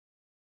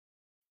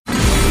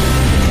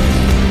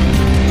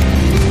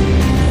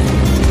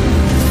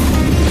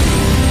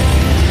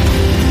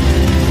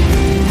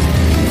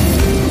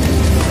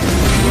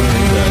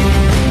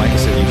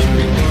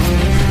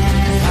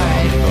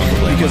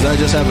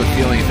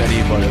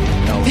anybody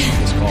else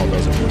on this call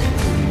doesn't work.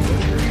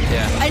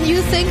 Yeah. And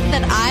you think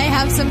that I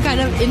have some kind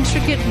of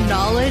intricate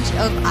knowledge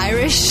of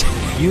Irish?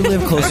 You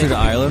live closer to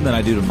Ireland than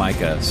I do to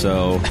Micah,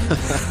 so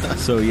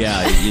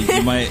yeah,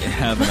 you might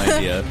have an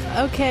idea.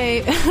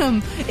 Okay,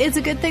 it's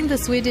a good thing the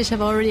Swedish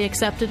have already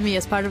accepted me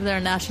as part of their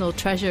national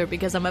treasure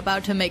because I'm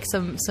about to make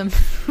some some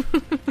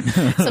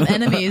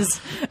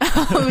enemies.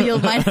 You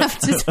might have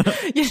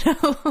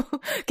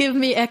to, give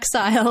me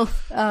exile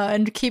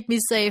and keep me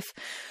safe.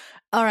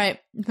 All right,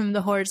 from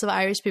the hordes of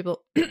Irish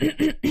people.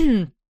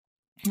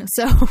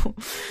 So,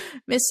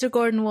 Mr.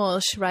 Gordon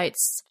Walsh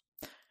writes,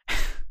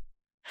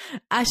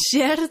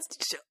 Ashert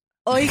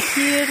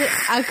oikir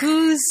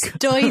agus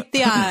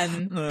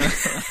doitian.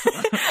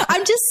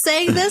 I'm just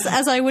saying this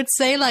as I would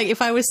say, like,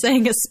 if I was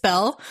saying a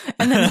spell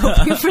and then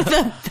hoping for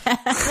the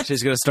best.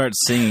 She's going to start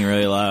singing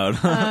really loud.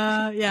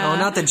 Yeah. Oh,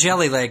 not the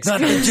jelly legs.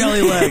 Not the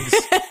jelly legs.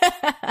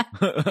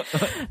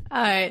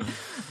 All right.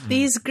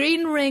 These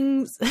green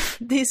wings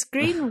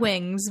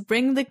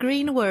bring the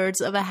green words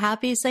of a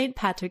happy St.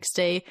 Patrick's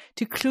Day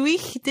to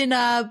Clwich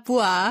Dyna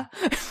Bua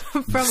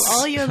from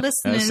all your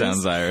listeners. That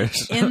sounds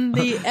Irish. In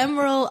the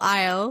Emerald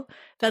Isle.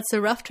 That's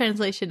a rough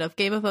translation of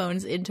Game of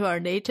Thrones into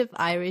our native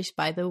Irish,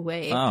 by the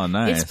way. Oh,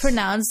 nice. It's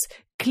pronounced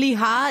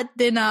Cliha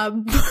Dyna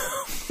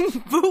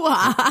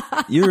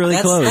Bua. You're really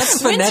close. That's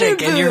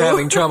phonetic, and you're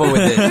having trouble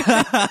with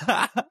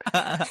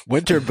it.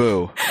 Winter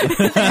Boo.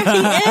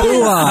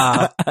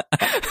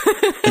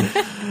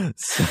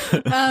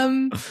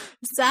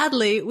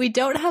 Sadly, we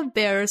don't have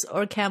bears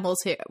or camels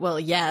here. Well,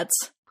 yet.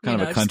 What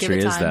kind of a just give country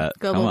it is time. that?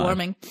 Global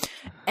warming.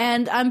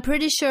 And I'm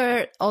pretty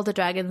sure all the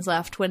dragons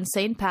left when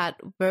St. Pat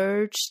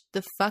verged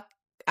the fuck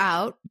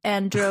out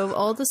and drove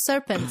all the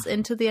serpents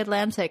into the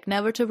Atlantic,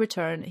 never to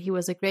return. He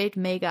was a great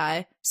May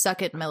guy.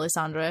 Suck it,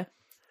 Melisandre.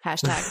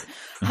 Hashtag.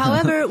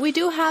 However, we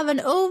do have an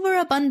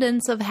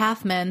overabundance of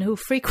half-men who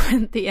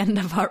frequent the end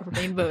of our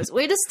rainbows.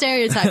 Way to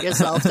stereotype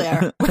yourself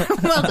there.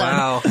 Well done.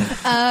 Wow.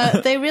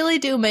 They really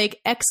do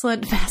make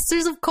excellent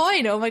masters of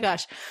coin. Oh my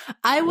gosh.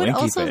 I would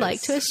Winky also face.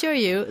 like to assure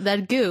you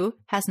that Goo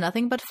has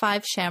nothing but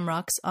 5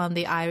 shamrocks on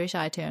the Irish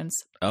iTunes.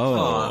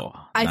 Oh,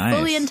 I nice.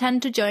 fully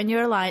intend to join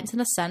your alliance in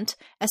Ascent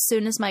as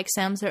soon as my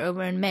exams are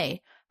over in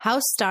May.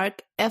 House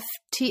Stark,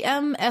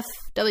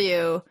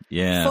 FTMFW.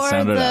 Yeah, for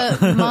sound it the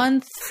out.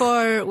 month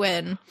for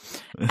win.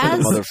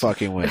 As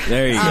Motherfucking win.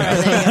 There you go. There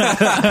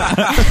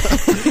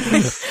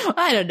you go.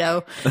 I don't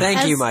know.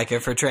 Thank you, As- Micah,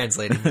 for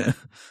translating.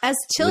 As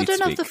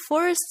children of speak. the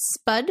forest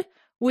spud,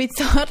 we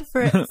fought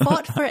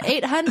for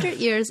 800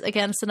 years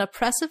against an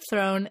oppressive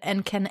throne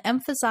and can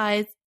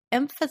empathize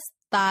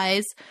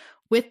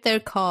with their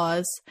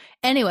cause.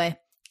 Anyway,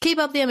 keep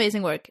up the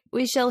amazing work.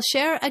 We shall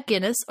share a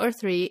Guinness or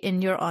 3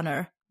 in your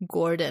honor.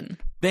 Gordon.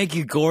 Thank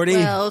you, Gordy.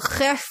 Well,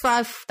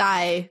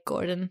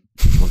 Gordon.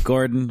 Well,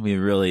 Gordon, we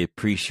really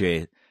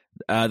appreciate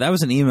that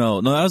was an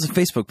email. No, that was a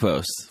Facebook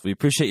post. We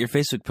appreciate your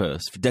Facebook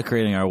post for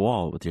decorating our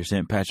wall with your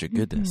St. Patrick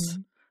goodness.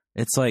 Mm-hmm.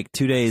 It's like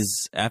 2 days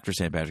after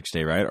St. Patrick's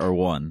Day, right? Or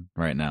 1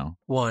 right now.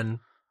 One.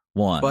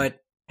 1.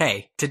 But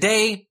hey,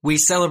 today we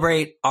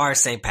celebrate our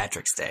St.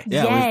 Patrick's Day.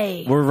 yeah,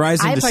 Yay. we're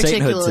rising I to sainthood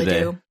particularly today.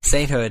 do.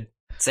 Sainthood.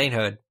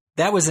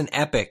 That was an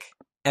epic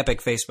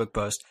Facebook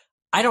post.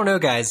 I don't know,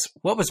 guys,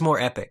 what was more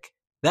epic?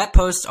 That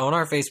post on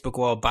our Facebook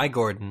wall by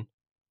Gordon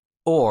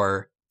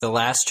or the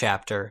last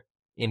chapter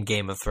in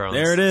Game of Thrones.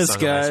 There it is, Song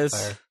of Ice and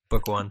guys. Fire,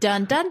 Book 1.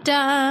 Dun dun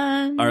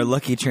dun. Our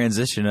lucky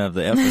transition of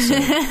the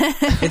episode.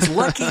 It's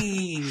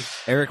lucky.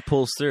 Eric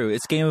pulls through.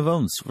 It's Game of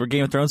Thrones. We're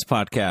Game of Thrones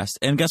podcast.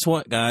 And guess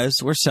what, guys?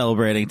 We're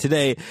celebrating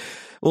today.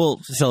 Well,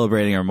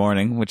 celebrating our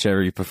morning,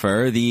 whichever you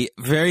prefer. The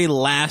very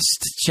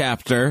last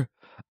chapter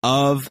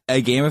of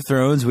A Game of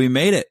Thrones. We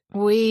made it.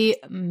 We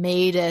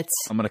made it.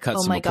 I'm going to cut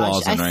Oh some my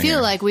applause gosh. in I right feel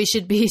here. like we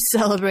should be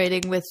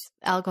celebrating with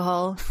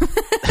alcohol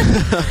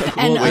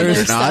and Well, other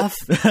there's stuff.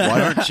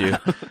 Why aren't you?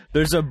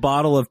 There's a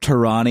bottle of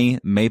Tarani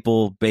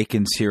maple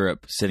bacon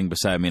syrup sitting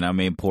beside me, and I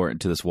may pour it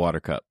into this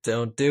water cup.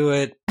 Don't do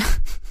it.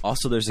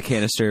 Also, there's a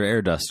canister of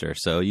air duster,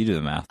 so you do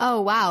the math.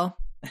 Oh, wow.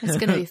 It's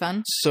going to be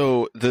fun.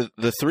 So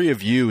the 3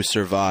 of you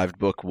survived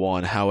book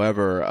 1.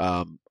 However,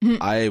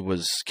 I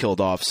was killed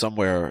off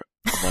somewhere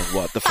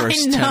among the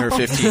first 10 or know.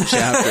 15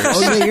 chapters.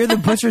 Oh, yeah, you're the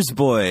butcher's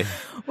boy.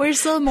 We're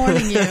still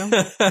mourning you.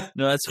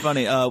 No, that's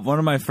funny. One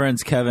of my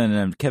friends, Kevin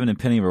and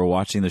Penny, were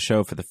watching the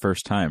show for the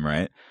first time,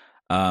 right?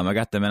 I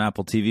got them an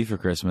Apple TV for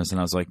Christmas, and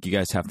I was like, you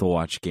guys have to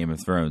watch Game of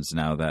Thrones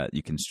now that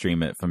you can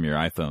stream it from your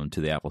iPhone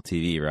to the Apple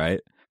TV, right?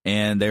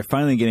 And they're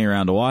finally getting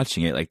around to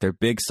watching it. Like, they're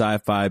big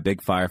sci-fi,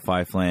 big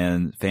Firefly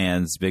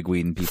fans, big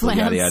Whedon people, Flans.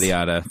 yada, yada,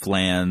 yada.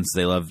 Flans.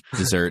 They love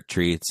dessert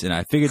treats. And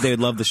I figured they would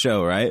love the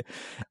show, right?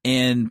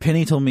 And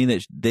Penny told me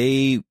that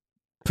they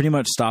pretty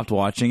much stopped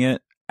watching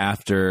it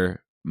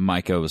after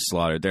Micah was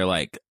slaughtered. They're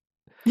like,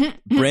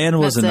 Bran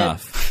was That's it.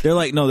 enough. They're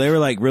like, no, they were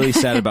like really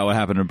sad about what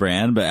happened to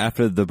Bran, but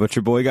after the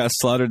Butcher Boy got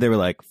slaughtered, they were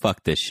like,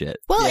 fuck this shit.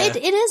 Well, Yeah.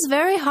 it is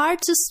very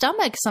hard to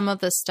stomach some of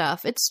this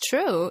stuff. It's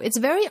true. It's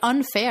very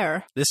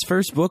unfair. This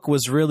first book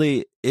was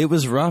really, it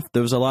was rough.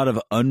 There was a lot of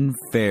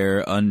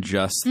unfair,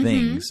 unjust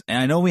things. And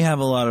I know we have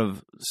a lot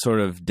of sort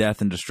of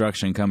death and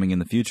destruction coming in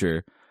the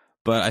future,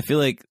 but I feel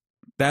like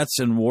that's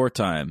in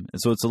wartime. And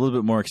so it's a little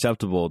bit more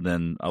acceptable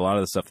than a lot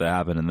of the stuff that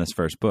happened in this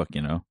first book,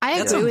 you know? I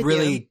That's agree a with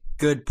really you.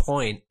 good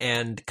point.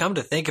 And come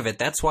to think of it,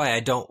 that's why I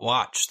don't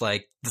watch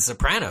like The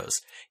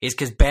Sopranos. Is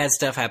because bad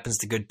stuff happens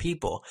to good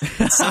people.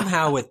 And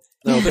somehow with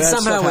No, but bad somehow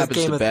stuff with happens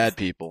Game to of bad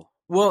people.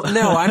 Well,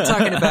 no, I'm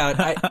talking about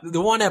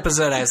the one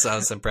episode I saw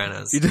of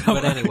Sopranos.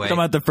 But anyway, Talking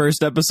about the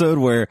first episode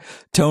where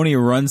Tony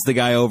runs the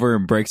guy over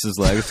and breaks his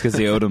legs because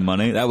he owed him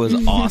money. That was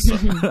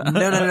awesome.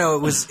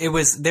 no. It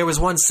was there was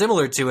one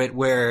similar to it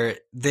where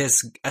this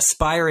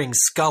aspiring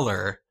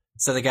sculler,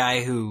 so the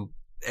guy who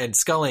and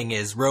sculling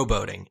is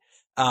rowboating,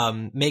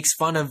 makes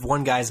fun of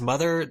one guy's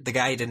mother. The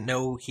guy didn't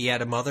know he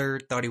had a mother,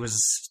 thought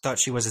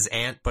she was his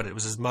aunt, but it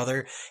was his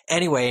mother.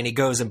 Anyway, and he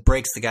goes and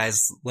breaks the guy's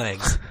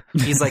legs.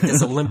 He's like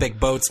this Olympic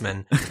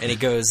boatsman, and he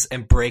goes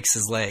and breaks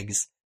his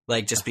legs,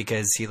 like just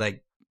because he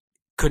like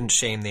couldn't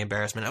shame the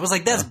embarrassment. I was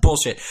like, that's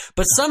bullshit.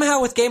 But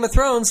somehow with Game of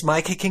Thrones,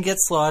 Micah can get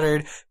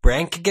slaughtered,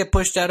 Bran can get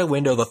pushed out a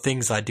window, the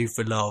things I do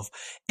for love.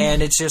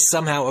 And it's just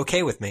somehow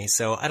okay with me.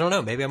 So I don't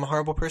know, maybe I'm a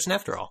horrible person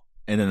after all.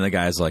 And then the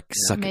guy's like,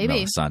 suck it,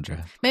 Maybe.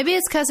 Melisandre. Maybe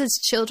it's because it's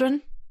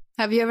children.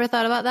 Have you ever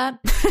thought about that?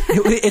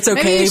 It's Maybe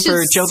okay you should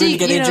for children to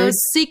get injured.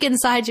 Seek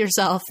inside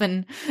yourself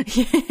and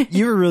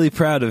You were really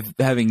proud of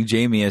having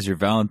Jamie as your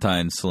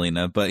Valentine,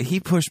 Selena, but he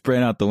pushed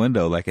Bran out the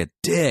window like a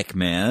dick,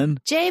 man.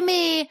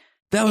 Jamie.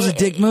 That was a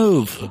dick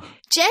move.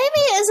 Jamie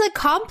is a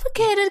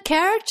complicated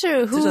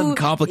character who There's nothing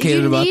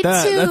complicated you about need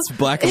that. to- That's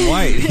black and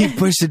white. He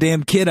pushed a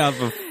damn kid out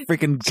of a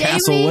freaking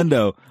castle Jamie-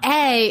 window.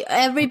 Hey,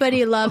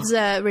 everybody loves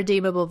a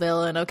redeemable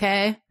villain,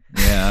 okay?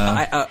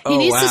 Yeah. He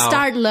needs to wow.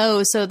 start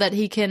low so that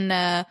he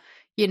can,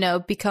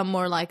 become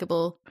more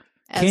likable.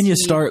 as Can you he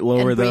start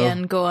lower, and though?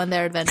 Brienne go on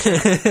their adventure.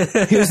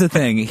 Here's the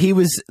thing. He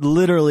was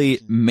literally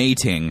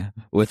mating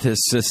with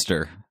his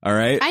sister. All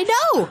right? I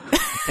know.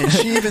 And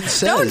she even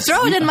says,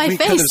 throw it in my we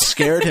could face." have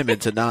scared him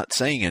into not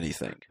saying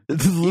anything.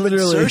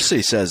 Literally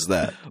Cersei says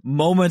that.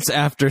 moments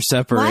after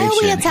separation. Why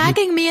are we he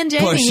attacking me and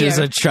Jamie pushes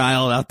here? a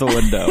child out the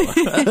window.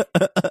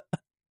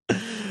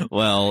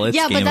 Well, it's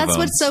Yeah, Game but of that's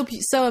what's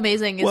Thrones. so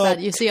amazing is Well,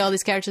 that you see all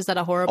these characters that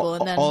are horrible,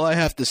 and then All I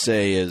have to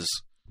say is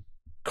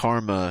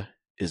karma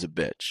is a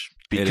bitch.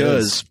 It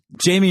Because, is.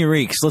 Jamie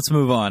Reeks. Let's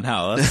move on.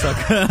 How? Let's talk.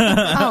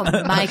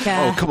 oh,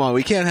 Micah. oh, come on,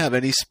 we can't have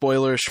any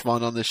spoilers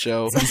fun on the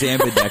show. These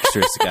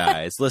ambidextrous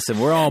guys. Listen,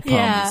 we're all pumped.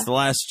 Yeah. It's the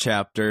last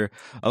chapter.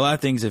 A lot of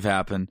things have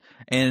happened.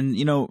 And,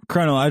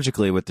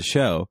 chronologically with the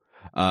show,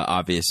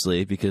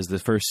 obviously, because the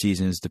first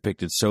season is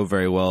depicted so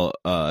very well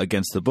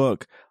against the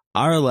book,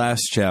 our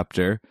last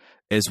chapter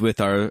is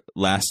with our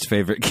last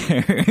favorite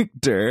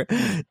character,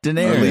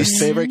 Daenerys. Our least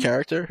favorite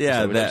character? Is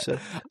Yeah, that what I that.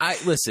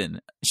 said?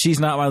 Listen, she's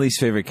not my least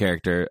favorite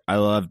character. I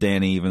love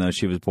Dany, even though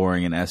she was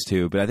boring in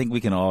S2. But I think we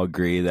can all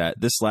agree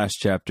that this last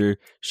chapter,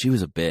 she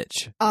was a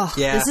bitch. Oh,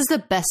 Yeah. this is the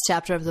best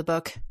chapter of the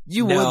book.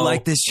 You No. would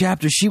like this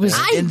chapter. She was.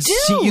 I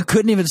do. You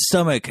couldn't even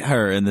stomach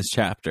her in this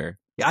chapter.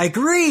 I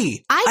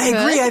agree. I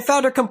agree. could. I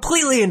found her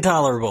completely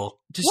intolerable.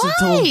 Just Why? a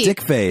total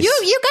dick face.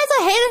 You guys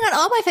are hating on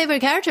all my favorite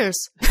characters.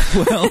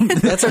 Well,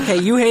 That's okay.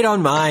 You hate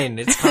on mine.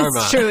 It's karma.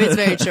 It's true. It's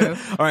very true.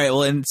 all right.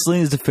 Well, in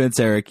Selena's defense,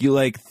 Eric, you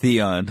like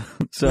Theon.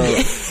 So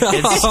it's, Oh.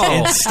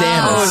 it's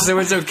Stannis. Oh, so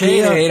it's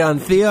okay to hate on.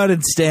 Theon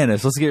and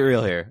Stannis. Let's get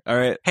real here. All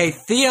right. Hey,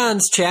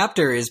 Theon's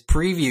chapter is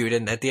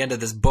previewed at the end of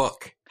this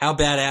book. How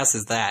badass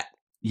is that?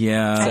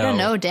 Yeah. I So, don't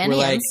know. we're Danny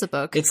like- ends the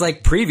book. It's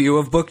like preview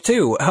of book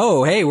 2.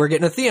 Oh, hey, we're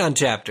getting a Theon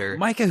chapter.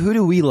 Micah, who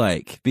do we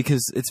like?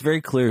 Because it's very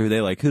clear who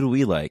they like. Who do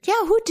we like? Yeah,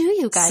 who do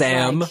you guys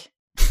Sam. like?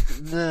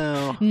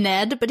 No.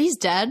 Ned, but he's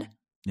dead.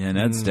 Yeah,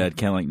 Ned's dead.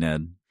 Can't like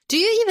Ned. Do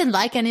you even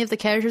like any of the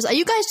characters? Are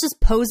you guys just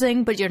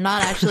posing, but you're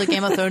not actually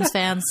Game of Thrones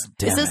fans?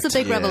 Damn Is this the it.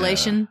 big Yeah.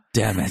 revelation?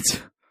 Damn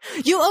it.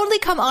 You only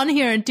come on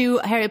here and do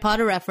Harry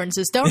Potter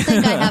references. Don't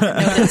think I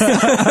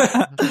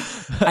haven't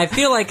noticed. I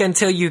feel like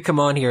until you come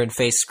on here and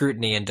face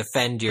scrutiny and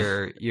defend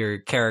your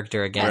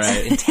character against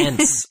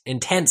Right.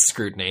 intense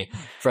scrutiny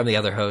from the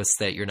other hosts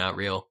that you're not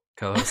real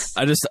co-hosts.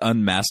 I just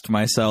unmasked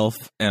myself,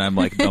 and I'm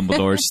like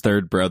Dumbledore's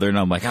third brother, and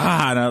I'm like,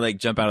 and I like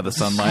jump out of the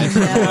sunlight.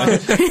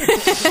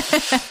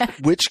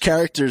 Which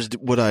characters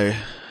would I,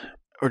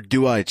 or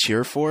do I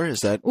cheer for? Is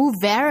that, Ooh,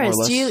 Varys.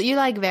 More or Do less. you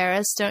like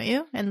Varys, don't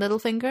you? And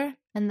Littlefinger?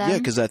 And then yeah,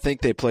 because I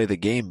think they play the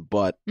game,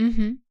 but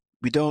Mm-hmm.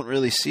 we don't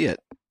really see it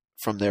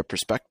from their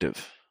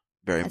perspective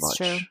very That's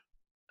much.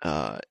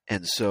 true.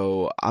 And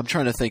so I'm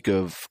trying to think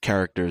of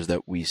characters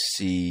that we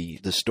see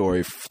the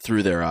story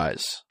through their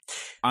eyes.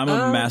 I'm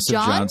a massive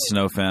Jon? Jon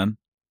Snow fan.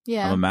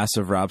 Yeah. I'm a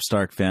massive Robb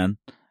Stark fan.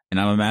 And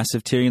I'm a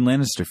massive Tyrion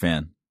Lannister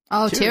fan.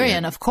 Oh,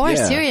 Tyrion, of course,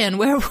 Yeah. Tyrion.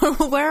 Where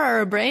are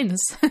our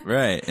brains?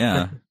 Right,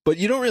 yeah. But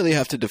you don't really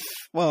have to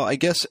well, I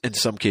guess in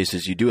some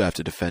cases you do have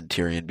to defend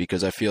Tyrion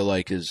because I feel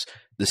like this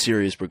the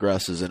series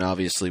progresses, and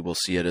obviously we'll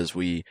see it as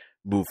we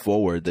move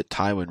forward, that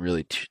Tywin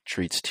really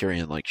treats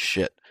Tyrion like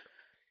shit.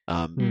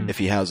 If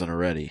he hasn't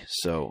already.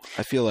 So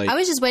I feel like I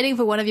was just waiting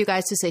for one of you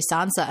guys to say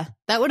Sansa.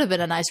 That would have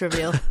been a nice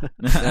reveal.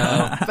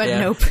 But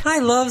nope. I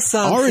love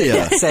Sansa.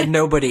 Arya. Said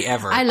nobody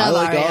ever. I love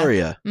like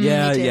Arya. Me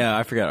too. Yeah,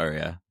 I forgot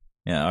Arya.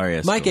 Yeah,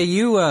 Arya. Micah,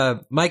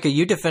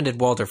 you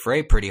defended Walder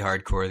Frey pretty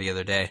hardcore the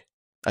other day.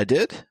 I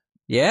did?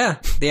 Yeah,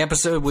 the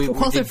episode we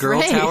Walder did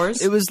Girl Frey.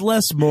 Towers. It was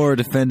less more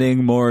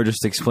defending, more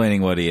just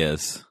explaining what he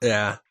is.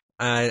 Yeah,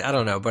 I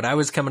don't know, but I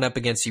was coming up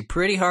against you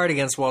pretty hard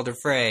against Walder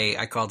Frey.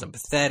 I called him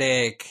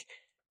pathetic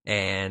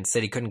and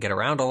said he couldn't get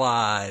around a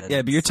lot.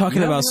 Yeah, but you're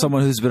talking about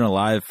someone who's been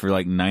alive for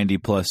like 90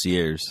 plus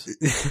years.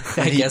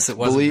 I guess it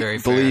wasn't very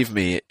fair. Believe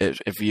me,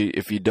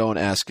 if you don't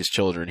ask his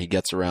children, he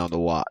gets around a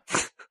lot.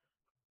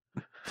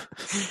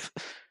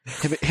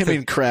 Him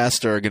and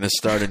Craster are going to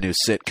start a new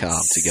sitcom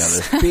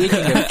together.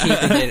 Speaking of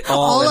keeping it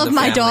all in of the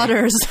my family.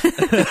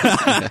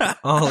 daughters.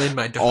 All in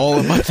my daughters. All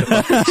of my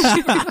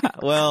daughters.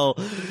 Well,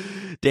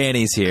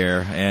 Dany's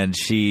here, and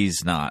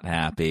she's not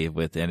happy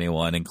with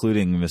anyone,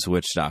 including Miss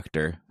Witch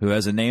Doctor, who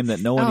has a name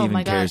that no one Oh even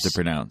my cares to gosh.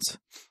 pronounce.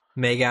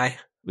 May-guy.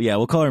 Yeah,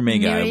 we'll call her May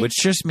Guy, Miri? which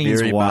just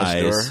means Miri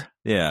wise. Mazdor.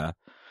 Yeah.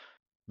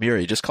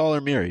 Miri, just call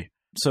her Miri.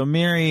 So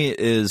Miri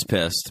is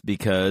pissed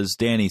because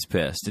Dany's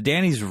pissed.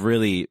 Dany's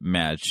really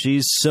mad.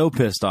 She's so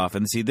pissed off.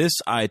 And see, this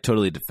I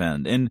totally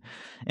defend. And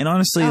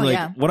honestly, Oh, like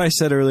yeah. what I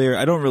said earlier,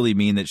 I don't really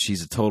mean that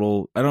she's a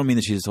total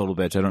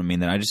bitch. I don't mean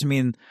that. I just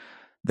mean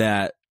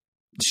that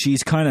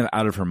she's kind of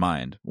out of her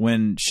mind.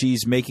 When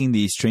she's making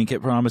these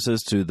trinket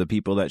promises to the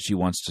people that she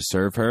wants to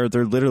serve her,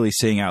 they're literally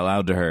saying out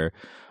loud to her,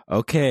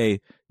 okay,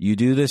 you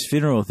do this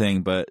funeral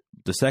thing, but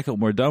the second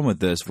we're done with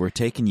this, we're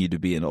taking you to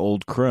be an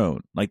old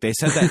crone. Like they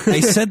said that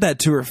they said that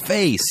to her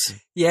face.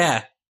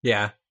 Yeah,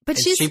 yeah. But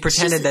And she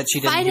pretended that she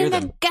didn't hear fighting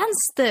them.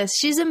 against this.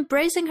 She's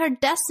embracing her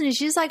destiny.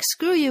 She's like,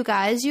 screw you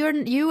guys. You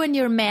and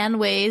your man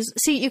ways.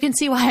 See, you can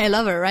see why I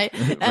love her, right?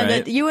 And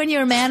that you and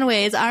your man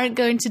ways aren't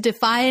going to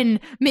define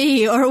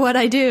me or what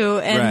I do.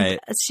 And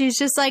she's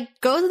just like,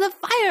 go to the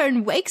fire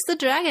and wakes the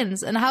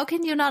dragons. And how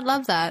can you not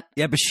love that?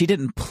 Yeah, but she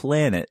didn't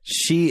plan it.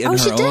 She in Oh, her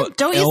she own, did?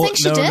 Don't you think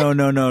she did?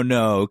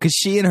 No. Because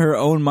she, in her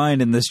own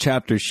mind, in this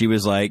chapter, she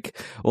was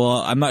like, "Well,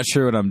 I'm not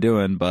sure what I'm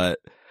doing, but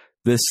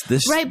this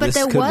Right, but this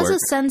there could was work." a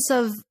sense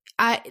of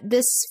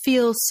this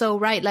feels so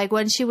right. Like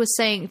when she was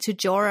saying to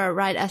Jorah,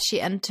 right as she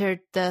entered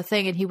the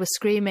thing, and he was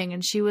screaming,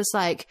 and she was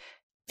like,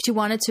 she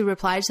wanted to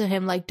reply to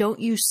him like,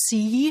 "Don't you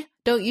see?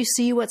 Don't you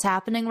see what's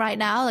happening right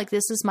now? Like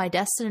this is my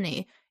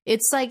destiny."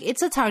 It's like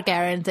it's a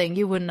Targaryen thing.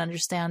 You wouldn't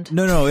understand.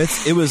 No,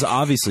 it was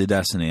obviously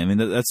destiny. I mean,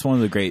 that's one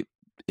of the great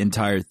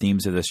entire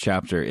themes of this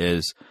chapter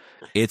is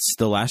it's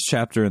the last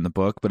chapter in the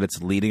book, but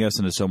it's leading us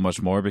into so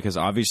much more because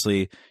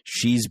obviously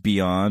she's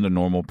beyond a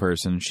normal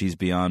person. She's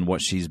beyond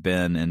what she's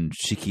been. And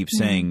she keeps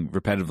saying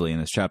repetitively in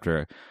this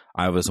chapter,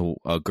 I was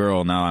a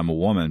girl, now I'm a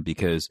woman,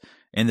 because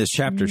in this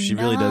chapter, she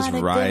really does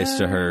Not a rise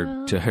to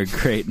her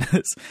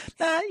greatness.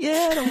 Not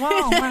yet a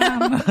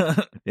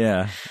woman.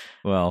 Yeah.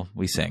 Well,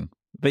 we sing.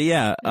 But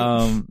yeah,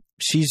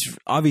 she's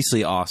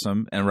obviously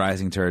awesome and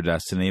rising to her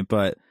destiny,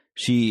 but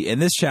she, in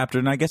this chapter,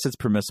 and I guess it's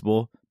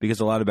permissible because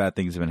a lot of bad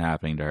things have been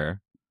happening to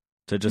her,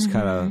 to just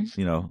kind of,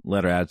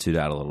 let her attitude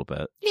out a little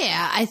bit.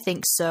 Yeah, I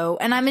think so.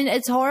 And I mean,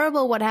 it's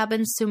horrible what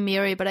happens to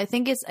Miri, but I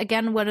think it's,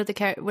 again, one of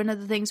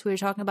the things we were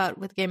talking about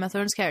with Game of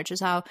Thrones characters,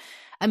 how,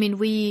 I mean,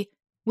 we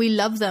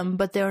love them,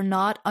 but they're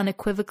not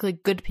unequivocally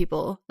good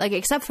people. Like,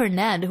 except for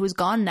Ned, who's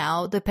gone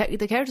now, the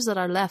characters that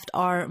are left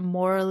are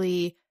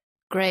morally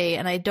gray,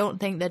 and I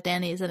don't think that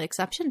Dany is an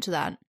exception to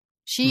that.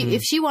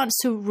 If she wants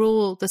to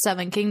rule the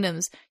Seven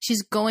Kingdoms,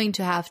 she's going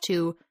to have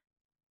to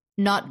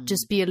not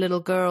just be a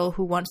little girl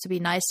who wants to be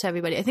nice to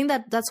everybody. I think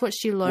that's what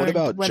she learned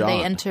when Jon?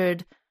 they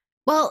entered.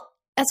 Well,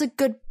 that's a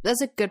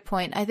good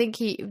point. I think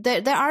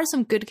there are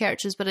some good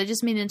characters, but I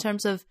just mean in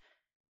terms of,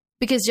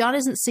 because Jon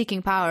isn't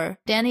seeking power.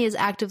 Dany is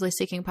actively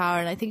seeking power,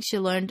 and I think she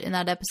learned in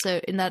that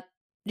episode,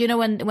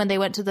 when they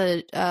went to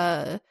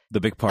the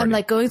big party. I'm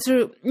like going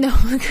through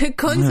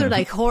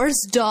like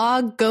horse,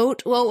 dog,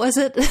 goat. What was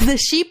it? The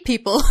sheep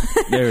people.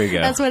 There we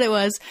go. That's what it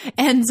was.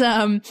 And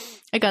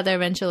I got there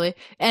eventually.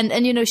 And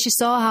she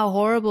saw how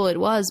horrible it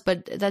was,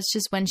 but that's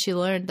just when she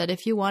learned that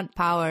if you want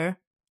power,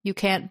 you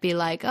can't be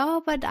like,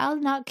 oh, but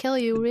I'll not kill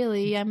you.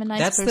 Really, I'm a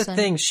nice person. That's the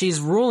thing. She's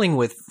ruling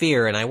with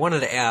fear, and I wanted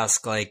to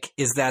ask, like,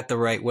 is that the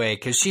right way?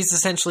 Because she's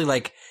essentially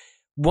like,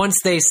 once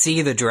they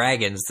see the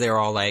dragons, they're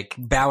all like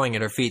bowing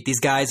at her feet. These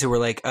guys who were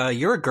like,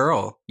 you're a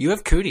girl. You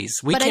have cooties.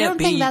 But I don't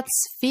think that's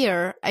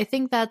fear. I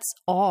think that's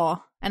awe.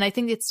 And I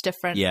think it's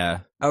different. Yeah.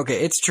 Okay,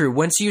 it's true.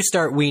 Once you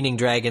start weaning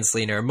dragons,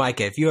 Lena, or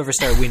Micah, if you ever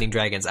start weaning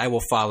dragons, I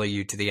will follow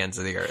you to the ends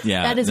of the earth.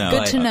 Yeah. That is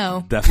good to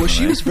know. Definitely. Well,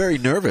 she was very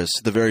nervous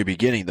at the very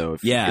beginning, though,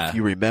 if Yeah.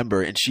 you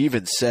remember. And she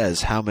even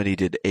says, how many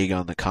did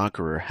Aegon the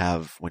Conqueror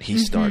have when he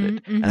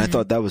started? And I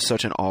thought that was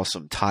such an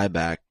awesome tie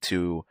back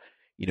to,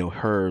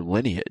 her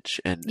lineage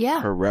and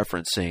her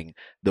referencing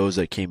those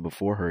that came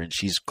before her. And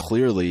she's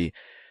clearly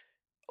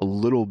a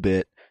little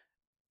bit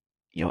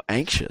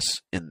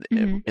anxious in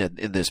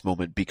this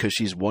moment, because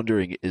she's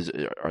wondering,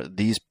 are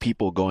these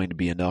people going to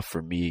be enough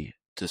for me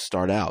to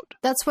start out?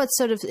 That's what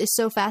sort of is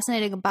so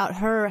fascinating about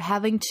her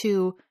having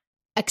to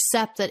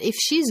accept that if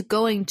she's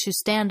going to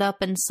stand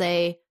up and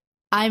say,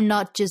 I'm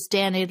not just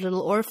Dany,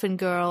 little orphan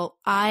girl,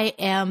 I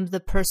am the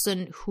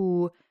person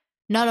who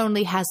not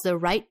only has the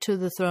right to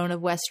the throne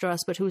of Westeros,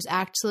 but who's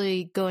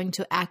actually going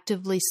to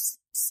actively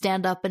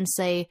stand up and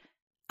say,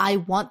 I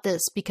want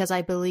this because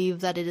I believe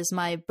that it is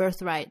my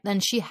birthright, then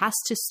she has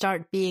to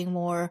start being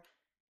more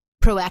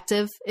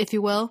proactive, if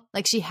you will.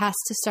 Like, she has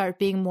to start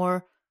being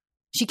more,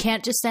 she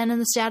can't just stand in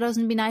the shadows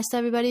and be nice to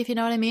everybody, if you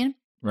know what I mean.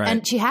 Right.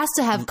 And she has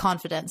to have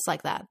confidence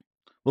like that.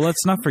 Well,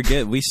 let's not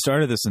forget, we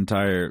started this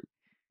entire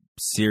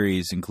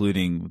series,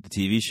 including the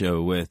TV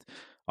show, with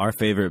our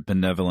favorite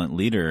benevolent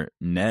leader,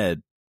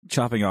 Ned,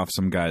 chopping off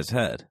some guy's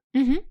head.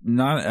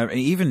 Not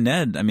even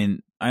Ned. I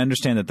mean, I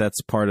understand that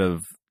that's part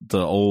of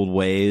the old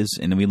ways,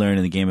 and we learned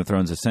in the Game of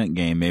Thrones Ascent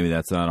game, maybe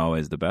that's not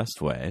always the best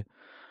way.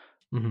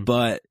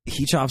 But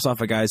he chops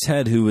off a guy's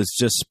head who was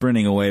just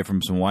sprinting away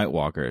from some White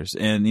Walkers.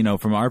 And,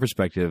 from our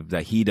perspective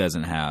that he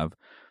doesn't have,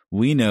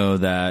 we know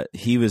that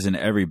he was in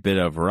every bit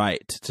of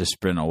right to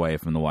sprint away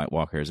from the White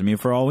Walkers. I mean,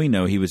 for all we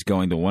know, he was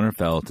going to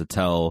Winterfell to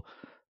tell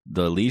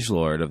the liege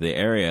lord of the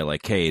area,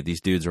 like, hey,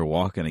 these dudes are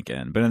walking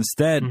again. But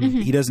instead,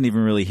 he doesn't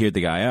even really hear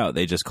the guy out.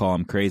 They just call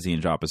him crazy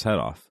and drop his head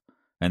off.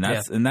 And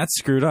that's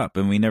screwed up,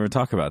 and we never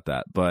talk about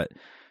that. But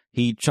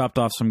he chopped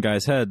off some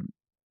guy's head,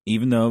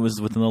 even though it was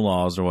within the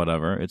laws or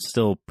whatever. It's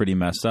still pretty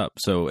messed up.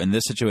 So in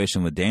this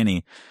situation with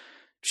Dany,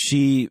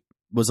 she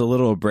was a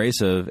little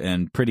abrasive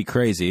and pretty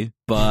crazy,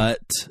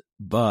 but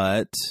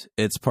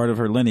it's part of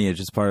her lineage.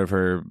 It's part of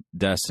her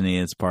destiny.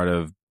 It's part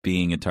of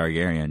being a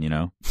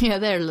Targaryen, Yeah,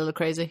 they're a little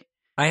crazy.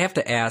 I have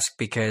to ask,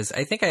 because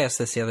I think I asked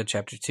this the other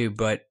chapter too,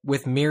 but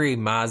with Mirri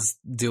Maz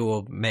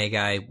Dual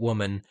Magi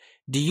woman,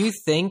 do you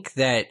think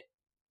that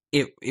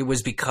it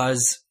was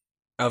because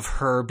of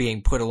her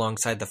being put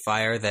alongside the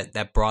fire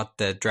that brought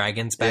the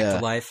dragons back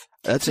to life?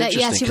 That's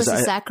interesting. Yeah, she was a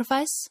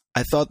sacrifice?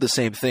 I thought the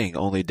same thing.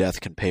 Only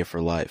death can pay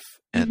for life.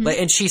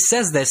 And she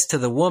says this to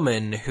the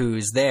woman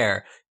who's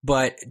there,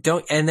 but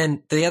and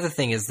then the other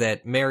thing is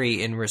that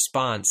Mary in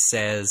response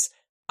says,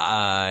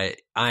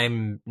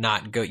 I'm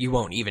not you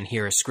won't even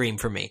hear a scream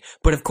from me.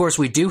 But of course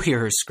we do hear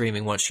her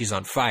screaming once she's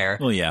on fire.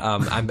 Well, yeah.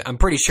 I'm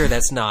pretty sure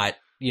that's not,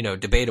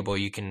 debatable.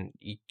 You're going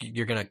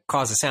to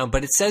cause a sound,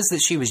 but it says that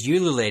she was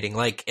ululating,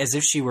 like as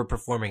if she were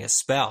performing a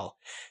spell.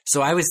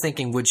 So I was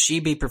thinking, would she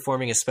be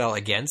performing a spell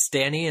against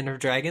Dany and her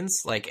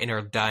dragons, like in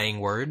her dying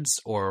words,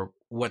 or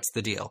what's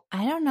the deal?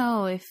 I don't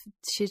know if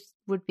she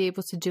would be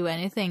able to do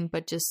anything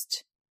but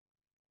just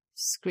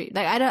scream.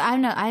 Like,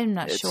 I'm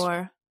not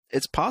sure.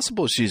 It's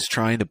possible she's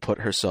trying to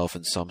put herself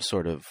in some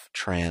sort of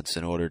trance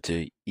in order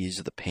to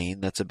ease the pain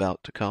that's about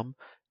to come.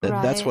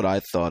 That's what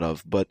I thought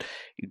of. But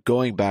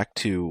going back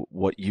to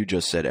what you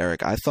just said,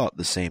 Eric, I thought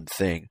the same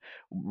thing,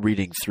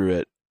 reading through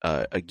it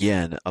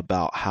again,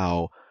 about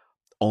how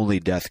only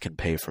death can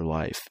pay for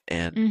life.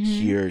 And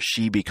here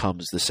she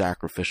becomes the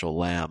sacrificial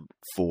lamb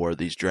for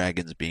these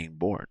dragons being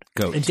born.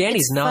 Goat. And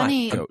Dany's not.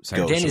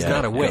 Dany's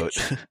not a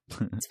witch.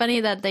 It's funny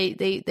that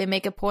they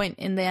make a point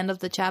in the end of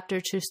the chapter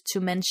to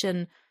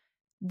mention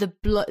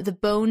the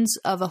bones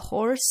of a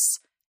horse,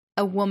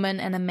 a woman,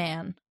 and a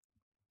man.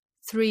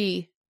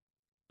 3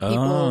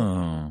 people.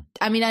 Oh.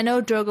 I mean, I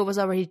know Drogo was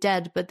already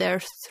dead, but there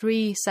are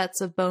 3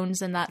 sets of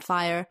bones in that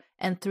fire,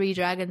 and 3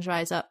 dragons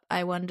rise up.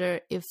 I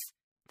wonder if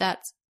that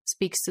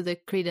speaks to the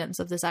credence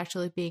of this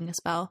actually being a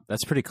spell.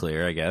 That's pretty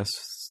clear, I guess.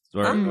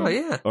 Or,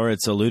 yeah. Or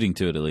it's alluding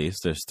to it, at least.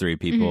 There's 3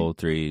 people,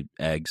 3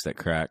 eggs that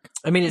crack.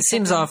 I mean, it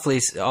seems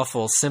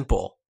awful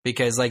simple.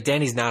 Because, like,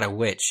 Dany's not a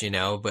witch,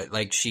 but,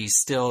 like, she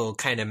still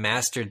kind of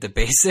mastered the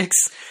basics,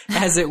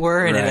 as it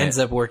were, and it ends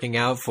up working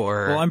out for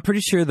her. Well, I'm pretty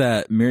sure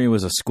that Mirri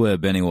was a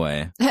squib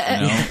anyway.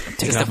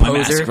 Just a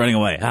poser. Running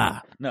away.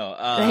 No.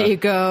 There you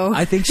go.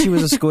 I think she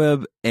was a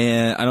squib,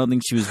 and I don't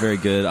think she was very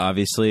good,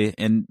 obviously.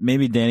 And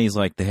maybe Dany's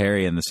like the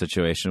Harry in the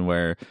situation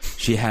where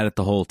she had it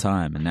the whole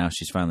time, and now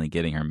she's finally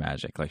getting her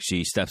magic. Like,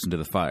 she steps into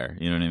the fire.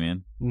 You know what I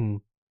mean?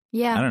 Mm.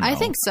 Yeah, I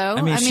think so.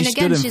 I mean,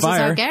 again, she's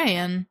fire. a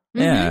Targaryen.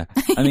 Yeah.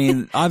 I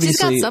mean,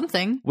 obviously, she's got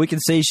something. We can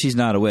say she's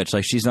not a witch.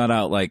 Like, she's not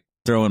out, like,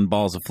 throwing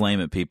balls of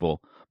flame at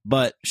people.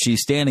 But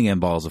she's standing in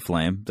balls of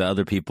flame that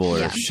other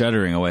people are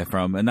shuddering away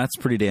from, and that's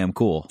pretty damn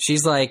cool.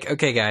 She's like,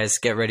 okay, guys,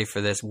 get ready for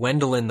this.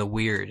 Wendelin the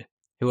Weird,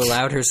 who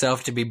allowed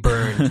herself to be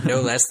burned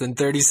no less than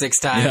 36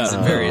 times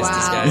in various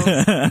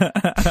disguises.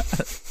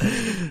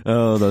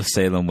 Oh, those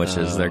Salem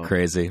witches, they're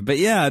crazy. But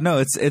yeah,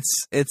 no,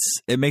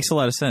 it makes a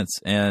lot of sense.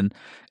 And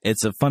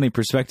it's a funny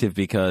perspective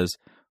because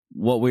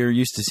what we're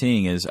used to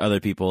seeing is other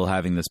people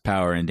having this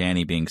power and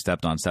Dany being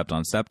stepped on.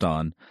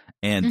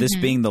 And this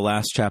being the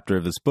last chapter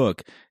of this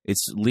book,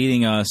 it's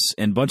leading us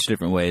in a bunch of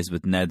different ways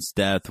with Ned's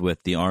death,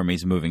 with the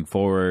armies moving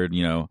forward.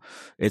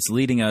 It's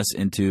leading us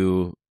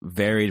into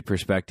varied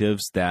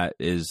perspectives that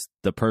is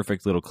the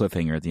perfect little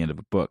cliffhanger at the end of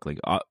a book. Like,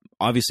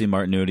 obviously,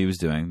 Martin knew what he was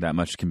doing. That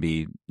much can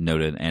be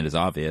noted and is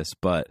obvious.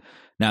 But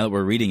now that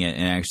we're reading it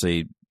and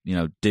actually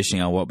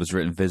dishing on what was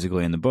written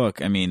physically in the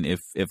book. I mean,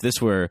 if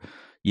this were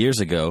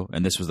years ago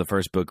and this was the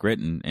first book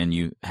written and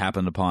you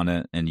happened upon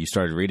it and you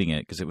started reading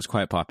it because it was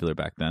quite popular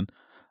back then,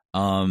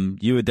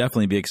 you would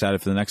definitely be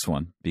excited for the next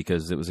one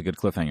because it was a good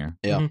cliffhanger.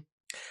 Yeah,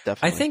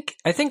 definitely.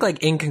 I think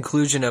like in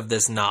conclusion of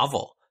this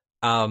novel,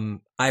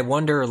 I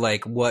wonder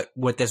like what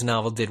this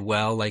novel did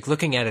well, like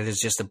looking at it as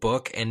just a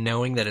book and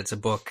knowing that it's a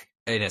book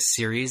in a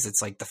series.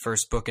 It's like the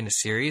first book in a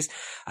series.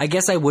 I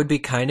guess I would be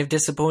kind of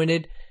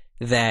disappointed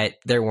that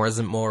there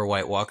wasn't more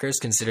White Walkers,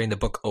 considering the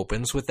book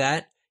opens with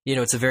that.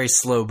 It's a very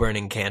slow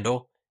burning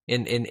candle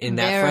in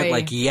that front.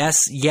 Like,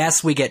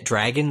 yes, we get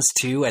dragons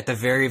too at the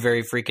very,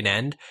 very freaking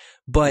end.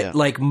 But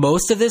like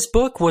most of this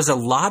book was a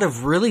lot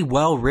of really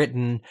well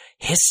written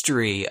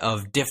history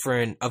of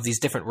these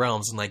different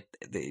realms and like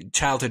the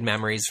childhood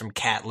memories from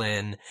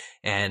Catelyn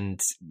and,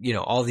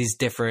 all these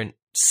different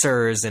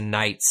sirs and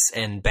knights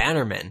and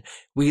bannermen.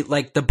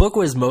 The book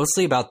was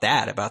mostly about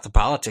that, about the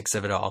politics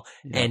of it all.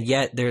 Yeah. And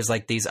yet there's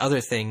like these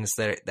other things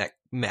that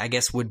I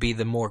guess would be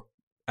the more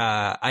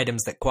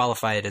items that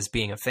qualify it as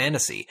being a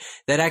fantasy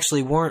that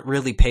actually weren't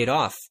really paid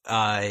off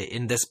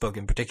in this book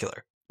in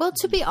particular. Well,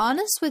 to be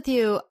honest with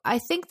you, I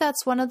think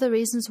that's one of the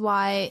reasons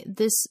why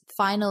this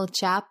final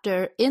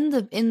chapter in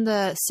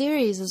the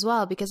series as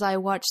well, because I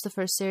watched the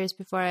first series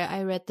before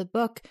I read the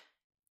book.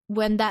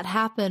 When that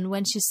happened,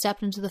 when she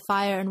stepped into the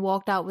fire and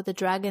walked out with the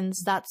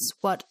dragons, that's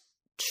what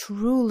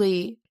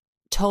truly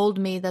told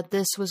me that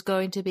this was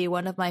going to be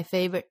one of my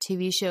favorite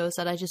TV shows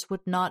that I just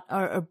would not,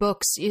 or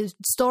books,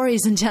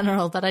 stories in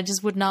general, that I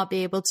just would not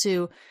be able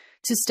to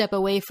step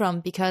away from,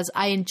 because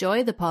I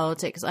enjoy the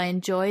politics. I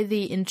enjoy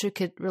the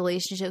intricate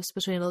relationships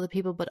between other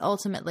people, but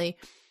ultimately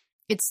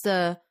it's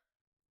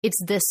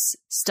this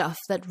stuff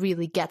that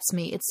really gets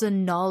me. It's the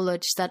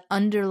knowledge that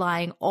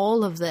underlying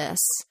all of this,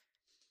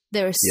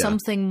 there is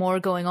something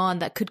more going on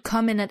that could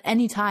come in at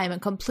any time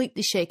and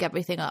completely shake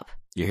everything up.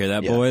 You hear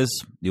that, boys?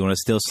 You want to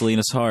steal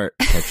Selena's heart?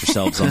 Set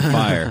yourselves on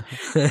fire.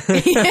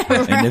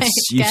 And if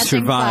you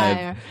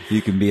survive,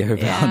 you can be her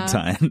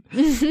Valentine.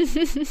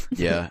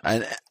 Yeah,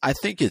 and I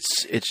think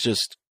it's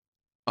just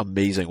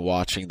amazing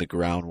watching the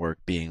groundwork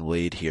being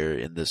laid here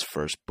in this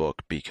first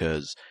book,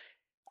 because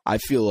I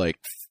feel like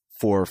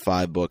 4 or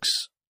 5 books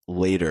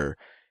later,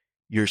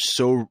 you're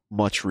so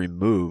much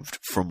removed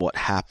from what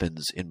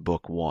happens in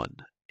book 1.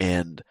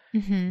 And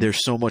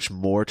there's so much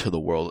more to the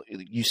world.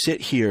 You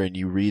sit here and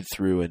you read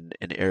through, and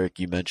Eric,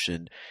 you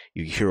mentioned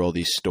you hear all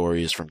these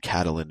stories from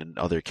Catelyn and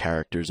other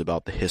characters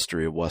about the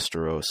history of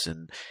Westeros,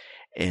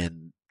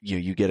 and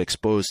you get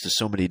exposed to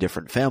so many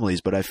different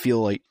families. But I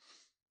feel like,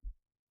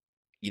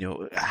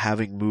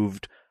 having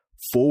moved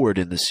forward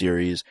in the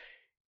series,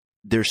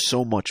 there's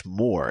so much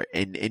more.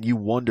 And you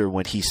wonder,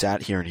 when he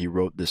sat here and he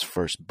wrote this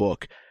first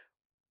book,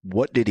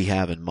 what did he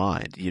have in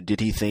mind? Did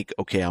he think,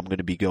 okay, I'm going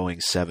to be going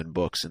 7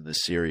 books in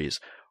this series,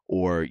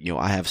 or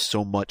I have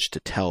so much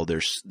to tell.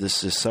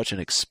 This is such an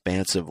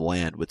expansive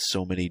land with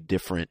so many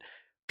different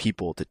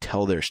people to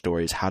tell their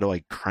stories. How do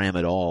I cram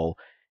it all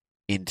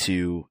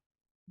into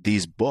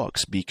these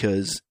books?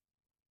 Because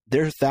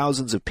there are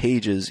thousands of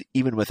pages,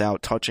 even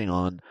without touching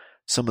on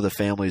some of the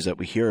families that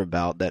we hear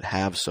about that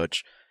have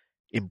such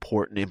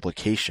important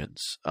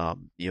implications,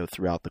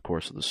 throughout the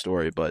course of the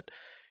story. But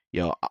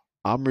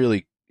I'm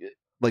really,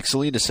 like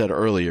Selena said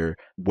earlier,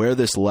 where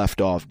this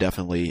left off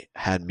definitely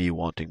had me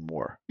wanting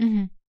more.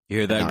 Mm-hmm. You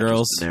hear that,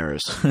 girls?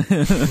 Daenerys.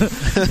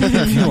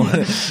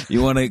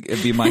 you want to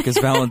be Micah's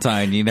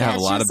Valentine, you need to have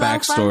a lot of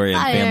backstory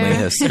and family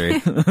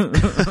history.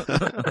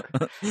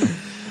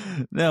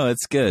 No,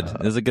 it's good.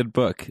 It's a good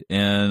book,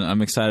 and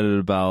I'm excited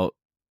about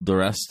the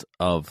rest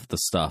of the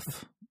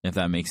stuff, if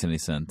that makes any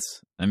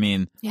sense. I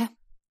mean,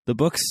 the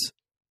books,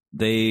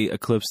 they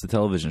eclipse the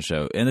television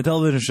show, and the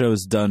television show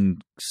is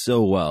done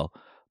so well.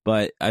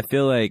 But I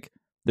feel like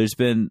there's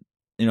been,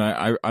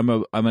 I'm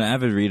an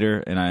avid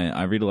reader, and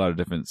I read a lot of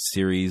different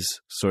series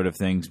sort of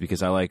things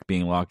because I like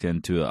being locked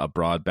into a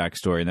broad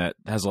backstory, and that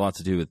has a lot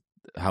to do with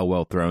how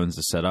well Thrones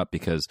is set up.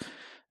 Because,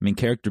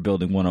 character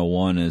building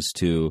 101 is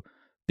to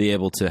be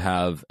able to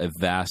have a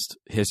vast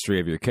history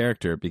of your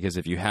character, because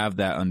if you have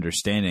that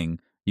understanding,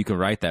 you can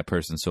write that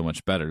person so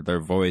much better. Their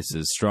voice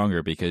is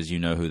stronger because you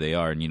know who they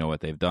are and you know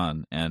what they've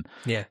done. And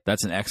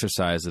that's an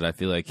exercise that I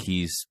feel like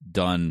he's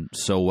done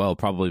so well,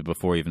 probably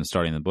before even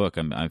starting the book.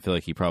 I feel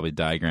like he probably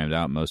diagrammed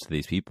out most of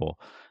these people.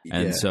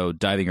 And so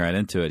diving right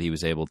into it, he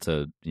was able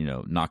to,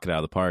 knock it out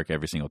of the park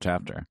every single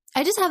chapter.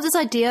 I just have this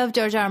idea of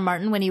George R. R.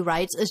 Martin when he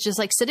writes is just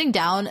like sitting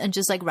down and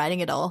just like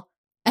writing it all.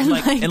 And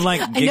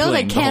giggling I know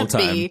that can't the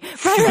whole time. be.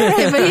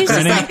 Right. But he's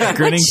just like,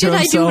 grinning what should to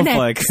I do himself,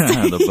 next?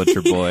 like, the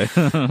butcher boy.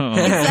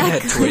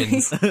 Exactly.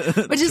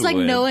 But just like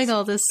knowing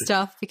all this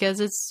stuff,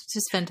 because it's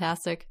just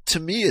fantastic. To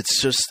me,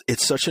 it's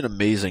such an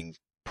amazing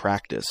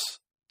practice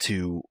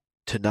to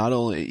not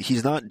only,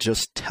 he's not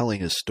just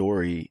telling a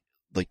story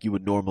like you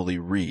would normally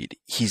read.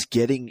 He's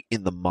getting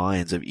in the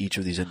minds of each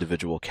of these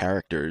individual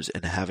characters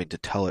and having to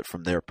tell it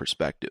from their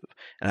perspective.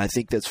 And I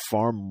think that's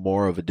far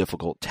more of a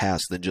difficult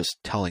task than just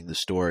telling the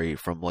story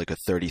from like a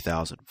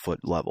 30,000 foot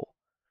level.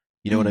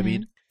 You know what I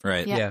mean?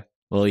 Right. Yeah.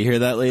 Well, you hear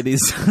that,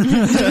 ladies? Come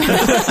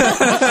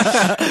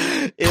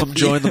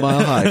join the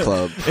Mile High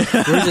Club.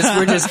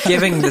 We're just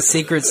giving the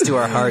secrets to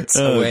our hearts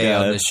away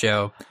on this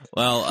show.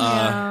 Well,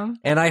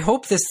 and I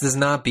hope this does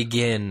not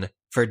begin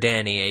for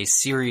Danny a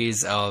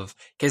series of,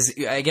 because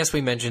I guess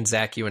we mentioned,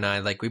 Zach, you and I,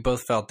 like, we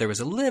both felt there was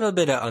a little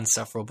bit of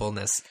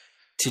unsufferableness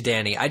to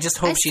Danny. I just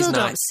hope she's not.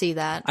 I don't see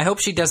that. I hope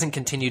she doesn't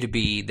continue to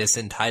be this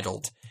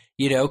entitled.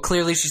 You know,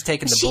 clearly she's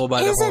taken the bull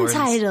by the horns. She is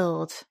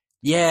entitled.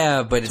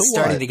 Yeah, but it's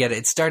starting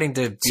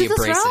to be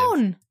abrasive.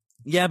 Throne.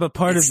 Yeah, but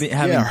part of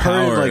having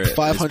power, like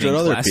 500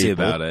 other classy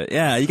people about it.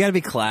 Yeah, you got to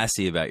be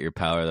classy about your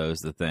power. That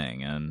was the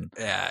thing, and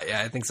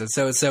yeah, I think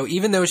so. So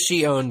even though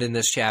she owned in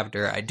this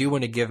chapter, I do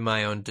want to give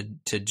my own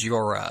to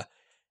Jorah,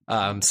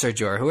 Ser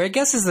Jorah, who I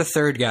guess is the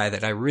third guy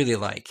that I really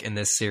like in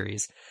this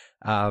series.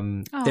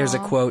 There's a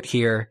quote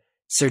here.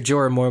 Ser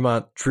Jorah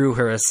Mormont drew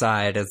her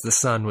aside as the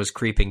sun was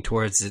creeping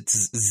towards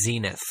its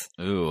zenith.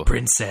 Ooh.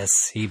 "Princess,"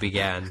 he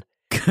began.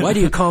 "Why do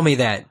you call me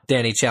that?"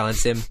 Danny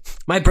challenged him.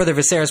 "My brother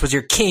Viserys was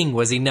your king,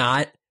 was he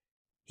not?"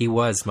 "He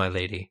was, my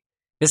lady."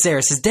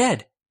 "Viserys is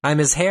dead. I'm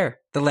his heir,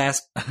 the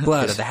last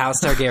blood of the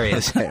House Targaryen."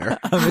 His hair.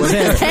 I'm his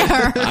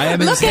heir. I am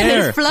his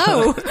heir. Look at his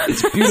flow.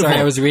 It's beautiful. Sorry,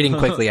 I was reading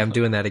quickly. I'm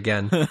doing that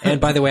again.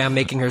 And by the way, I'm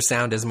making her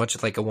sound as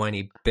much like a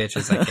whiny bitch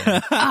as I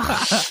can.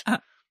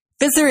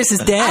 Viserys is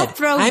dead.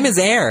 I'm his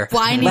heir.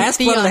 Last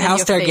blood of the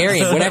House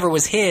Targaryen. Whatever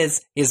was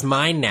his is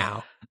mine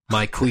now.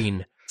 "My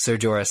queen," Ser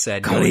Jorah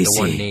said, going to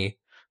one knee.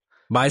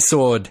 "My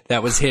sword,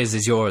 that was his,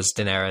 is yours,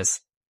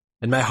 Daenerys.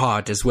 And my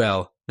heart as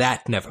well.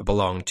 That never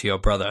belonged to your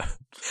brother.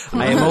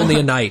 I am only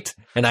a knight,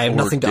 and I have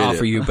nothing to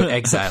offer you but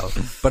exile.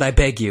 But I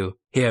beg you,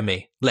 hear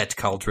me. Let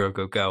Khal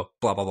Drogo go."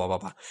 Blah, blah, blah, blah,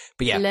 blah.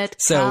 But yeah. Let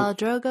Khal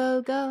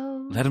Drogo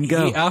go. Let him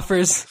go.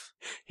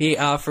 He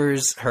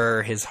offers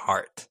her his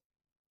heart.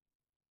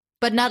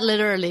 But not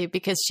literally,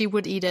 because she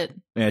would eat it.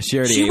 Yeah, she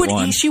already ate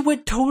one. She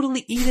would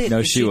totally eat it.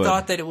 No, she would.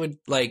 Thought that it would,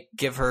 like,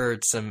 give her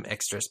some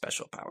extra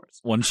special powers.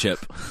 One ship.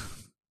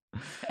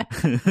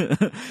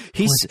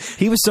 He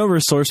was so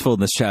resourceful in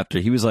this chapter.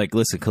 He was like,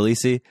 "Listen,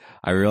 Khaleesi,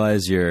 I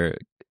realize a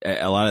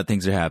lot of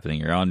things are happening.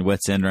 You're on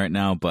wit's end right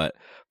now, but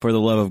for the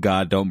love of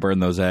God, don't burn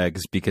those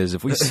eggs, because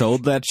if we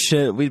sold that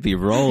shit, we'd be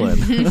rolling."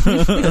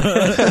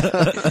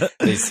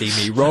 They see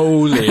me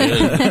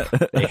rolling.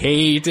 They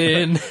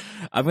hating.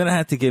 I'm gonna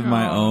have to give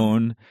my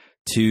own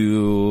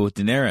to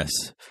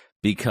Daenerys,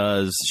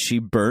 because she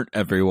burnt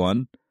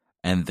everyone,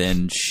 and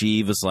then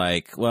she was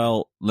like,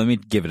 "Well, let me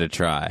give it a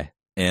try."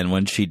 And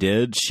when she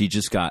did, she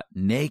just got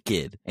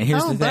naked. And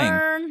here's the thing.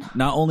 Burn.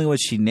 Not only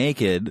was she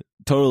naked,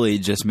 totally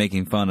just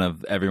making fun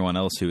of everyone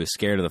else who was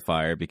scared of the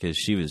fire because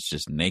she was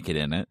just naked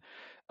in it.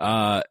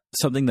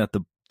 Something that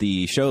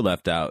the show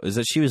left out is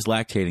that she was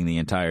lactating the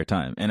entire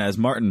time. And as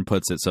Martin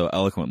puts it so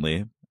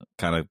eloquently,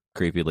 kind of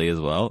creepily as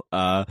well,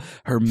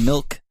 her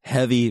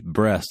milk-heavy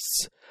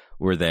breasts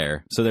were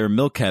there. So they were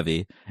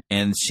milk-heavy,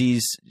 and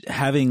she's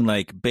having,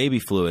 like, baby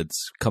fluids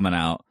coming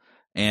out.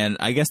 And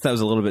I guess that was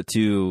a little bit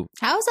too.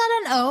 How is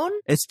that an own?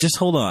 It's just,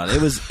 hold on.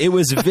 It was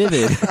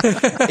vivid.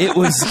 it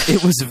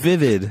was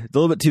vivid. A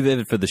little bit too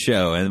vivid for the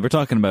show. And we're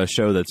talking about a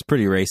show that's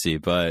pretty racy,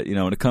 but you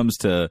know, when it comes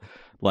to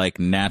like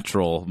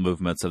natural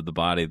movements of the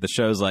body, the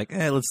show's like,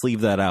 let's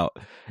leave that out.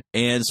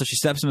 And so she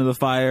steps into the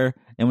fire,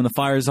 and when the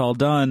fire's all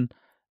done,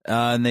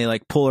 and they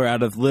like pull her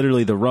out of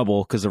literally the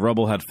rubble, because the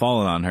rubble had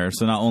fallen on her.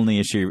 So not only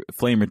is she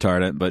flame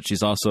retardant, but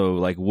she's also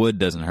like, wood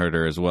doesn't hurt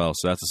her as well.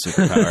 So that's a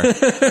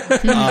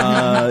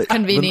superpower.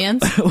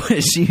 Convenience.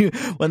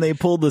 When they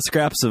pulled the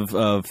scraps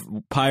of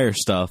pyre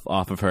stuff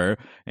off of her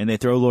and they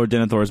throw Lord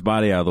Denethor's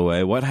body out of the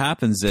way, what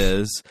happens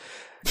is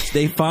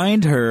they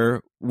find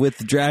her with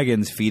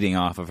dragons feeding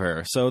off of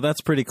her. So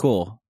that's pretty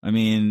cool. I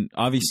mean,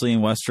 obviously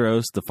in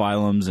Westeros, the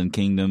phylums and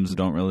kingdoms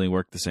don't really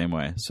work the same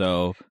way.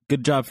 So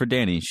good job for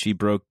Dany. She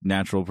broke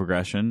natural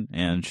progression,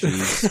 and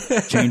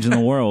she's changing the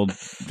world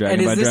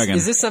dragon by dragon.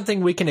 Is this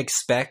something we can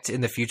expect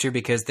in the future?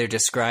 Because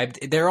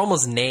they're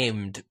almost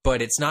named,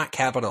 but it's not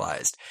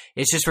capitalized.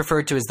 It's just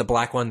referred to as the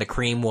black one, the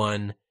cream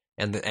one,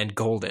 and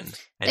golden.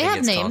 They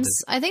have names.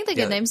 I think they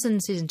get names in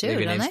season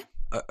 2, don't they?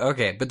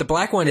 Okay, but the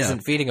black one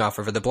isn't feeding off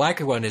of her. The black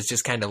one is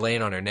just kind of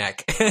laying on her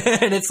neck.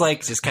 And it's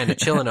like just kind of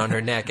chilling on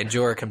her neck. And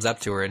Jorah comes up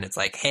to her and it's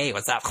like, "Hey,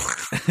 what's up?"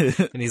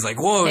 And he's like,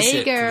 "Whoa, hey,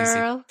 shit.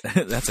 Girl."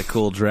 That's a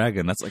cool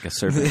dragon. That's like a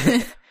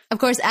serpent. Of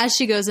course, as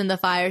she goes in the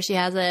fire, she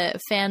has a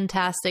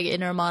fantastic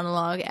inner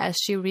monologue as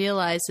she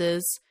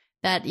realizes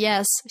that,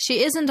 yes,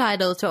 she is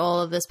entitled to all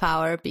of this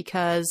power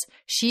because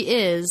she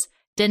is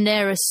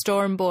Daenerys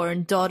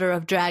Stormborn, daughter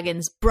of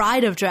dragons,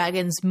 bride of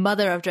dragons,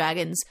 mother of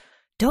dragons.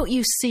 Don't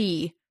you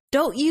see?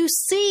 Don't you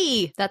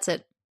see? That's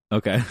it.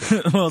 Okay.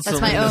 Well,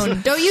 that's my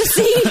own. Don't you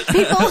see,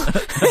 people?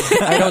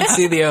 I don't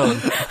see the own.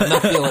 I'm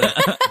not feeling it.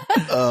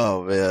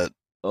 Oh, man.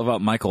 What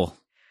about Michael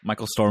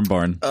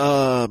Stormborn?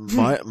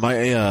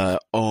 My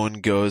own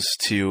goes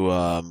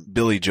to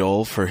Billy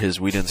Joel for his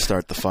 "We Didn't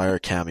Start the Fire"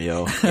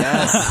 cameo.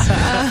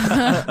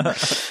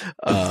 Yes.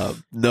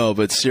 No,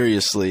 but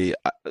seriously,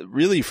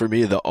 really for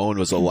me, the own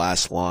was the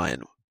last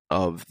line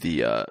of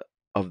the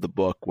of the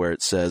book where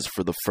it says,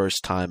 "For the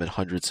first time in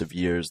hundreds of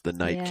years, the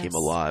night Yes. came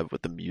alive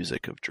with the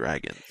music of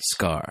dragons."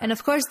 Scar. And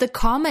of course, the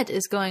comet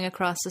is going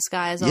across the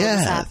sky as all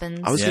this happens.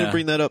 I was going Yeah. to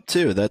bring that up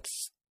too.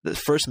 That's the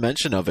first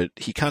mention of it.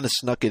 He kind of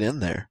snuck it in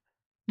there.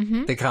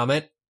 Mm-hmm. The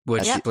comet,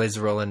 which Yep. plays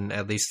a role in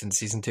at least in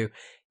season 2.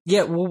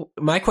 Yeah, well,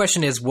 my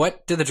question is,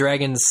 what do the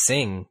dragons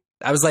sing?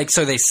 I was like,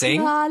 so they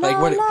sing? La, like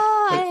la, what? la,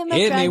 I'm a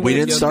hit me dragon. with We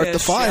didn't your start the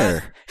best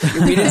fire. shot.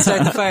 We didn't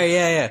start the fire.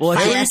 Yeah. Well,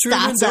 Fiery Yes, driven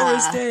that's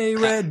doors a- stay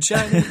red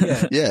shining.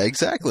 Yeah. Yeah,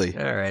 exactly.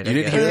 All right. You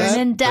didn't okay. hear that?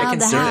 Burning I down can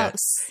the see that.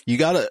 house. You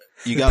gotta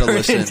Burning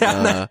listen.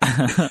 down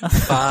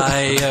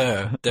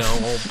Fire.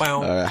 Don't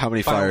bow. How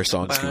many fire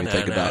songs can we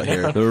think about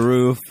here? The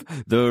roof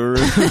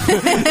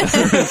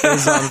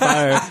is on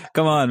fire.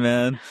 Come on,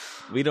 man.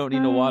 We don't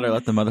need no water.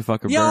 Let the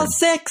motherfucker burn. Your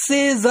sex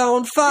is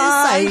on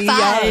fire. It's on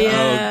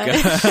fire.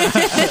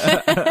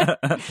 Oh,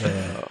 God.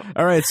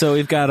 All right, so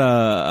we've got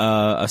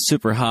a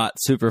super hot,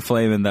 super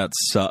flaming that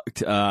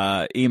sucked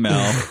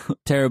email,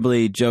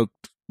 terribly joke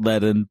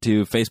led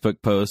into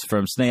Facebook post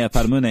from Snea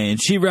Padamune,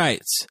 and she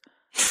writes,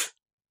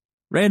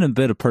 random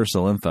bit of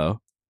personal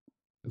info.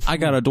 I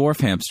got a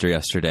dwarf hamster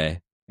yesterday,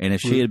 and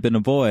if she had been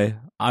a boy,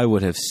 I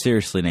would have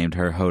seriously named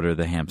her Hodor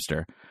the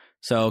hamster.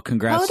 So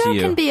congrats to Hodor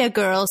you. can be a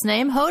girl's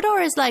name.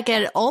 Hodor is like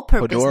an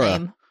all-purpose Hodora.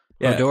 name.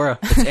 Yeah, Odora.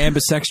 it's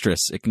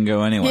ambisextrous. It can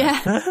go anywhere.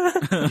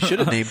 Yeah. You should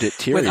have named it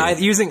With Tyrion.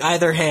 using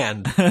either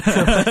hand.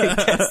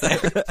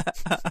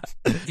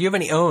 If you have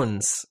any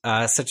owns,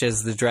 such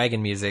as the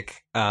dragon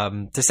music,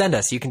 to send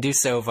us, you can do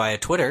so via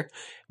Twitter.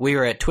 We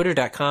are at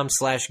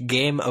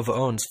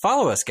twitter.com/gameofowns.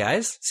 Follow us,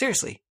 guys.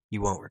 Seriously,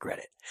 you won't regret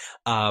it.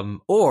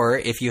 Or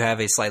if you have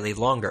a slightly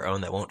longer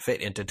own that won't fit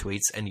into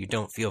tweets and you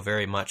don't feel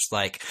very much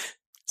like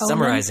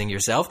summarizing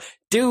yourself,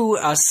 do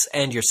us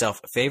and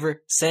yourself a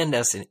favor. Send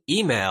us an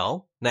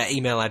email. That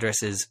email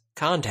address is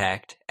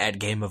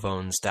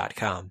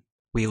contact@gameofowns.com.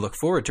 We look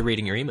forward to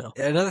reading your email.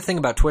 Another thing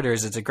about Twitter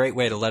is it's a great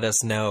way to let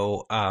us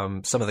know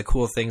some of the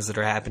cool things that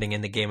are happening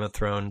in the Game of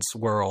Thrones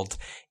world.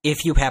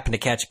 If you happen to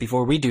catch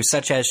before we do,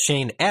 such as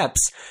Shane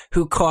Epps,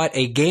 who caught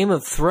a Game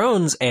of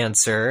Thrones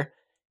answer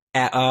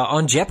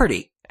on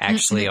Jeopardy.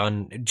 Actually,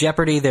 on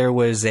Jeopardy, there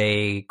was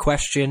a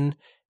question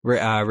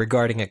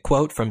regarding a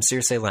quote from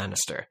Cersei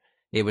Lannister.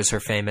 It was her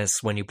famous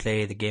 "When you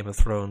play the Game of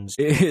Thrones."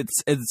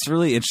 It's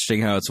really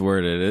interesting how it's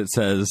worded. It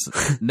says,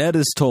 Ned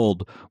is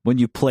told, when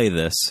you play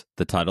this,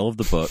 the title of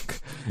the book,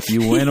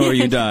 you win or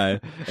you die.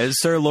 And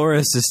Sir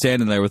Loras is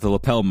standing there with a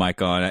lapel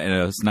mic on and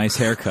a nice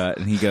haircut,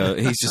 and he's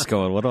just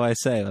going, what do I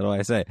say? What do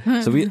I say?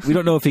 So we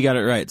don't know if he got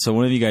it right. So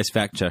one of you guys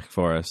fact check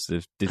for us.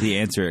 Did he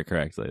answer it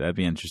correctly? That'd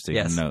be interesting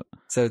Yes. to note.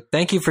 So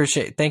thank you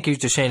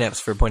to Shane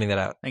Epps for pointing that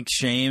out. Thanks,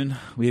 Shane.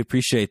 We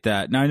appreciate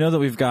that. Now, I know that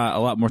we've got a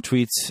lot more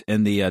tweets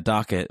in the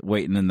docket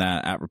waiting in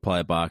that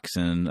 @reply box,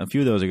 and a few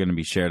of those are going to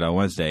be shared on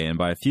Wednesday. And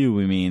by a few,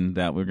 we mean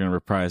that we're going to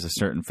reprise a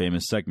certain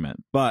famous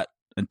segment. But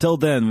until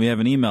then, we have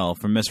an email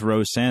from Miss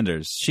Rose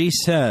Sanders. She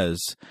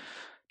says,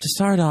 to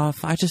start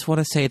off, I just want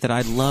to say that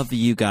I love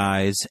you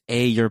guys,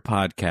 your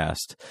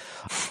podcast.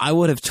 I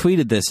would have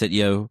tweeted this at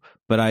you,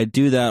 but I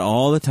do that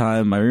all the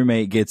time. My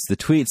roommate gets the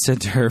tweet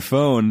sent to her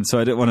phone, so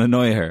I didn't want to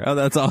annoy her. Oh,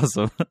 that's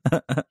awesome.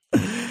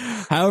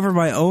 However,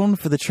 my own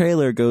for the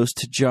trailer goes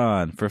to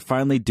John for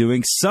finally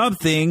doing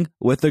something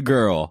with a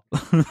girl.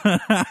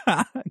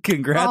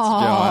 Congrats,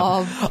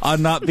 John,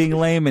 on not being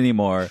lame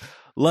anymore.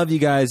 Love you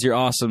guys. You're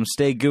awesome.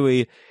 Stay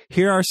gooey.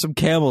 Here are some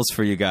camels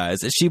for you guys.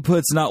 She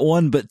puts not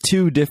one, but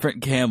two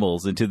different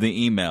camels into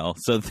the email.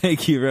 So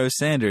thank you, Rose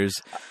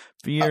Sanders.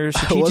 I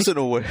wasn't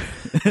aware.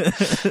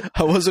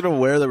 I wasn't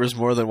aware there was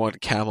more than one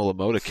camel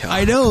emoticon.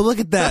 I know. Look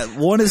at that.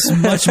 One is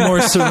much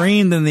more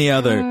serene than the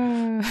other.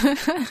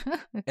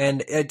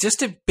 And just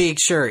to be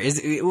sure,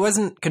 it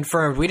wasn't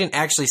confirmed. We didn't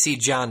actually see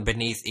John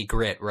beneath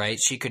Ygritte, right?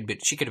 She could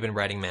have been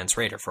writing Mance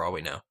Rayder for all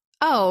we know.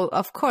 Oh,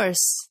 of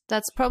course.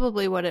 That's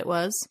probably what it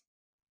was.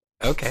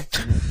 Okay.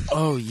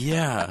 Oh,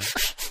 yeah.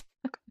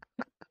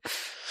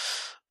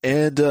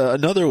 And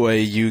another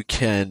way you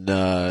can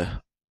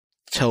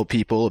tell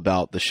people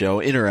about the show,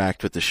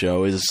 interact with the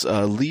show, is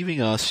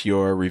leaving us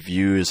your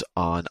reviews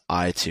on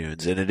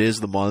iTunes. And it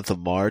is the month of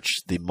March,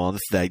 the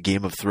month that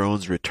Game of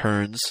Thrones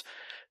returns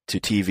to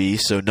TV,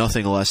 so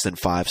nothing less than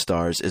 5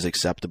 stars is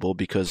acceptable,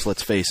 because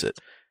let's face it,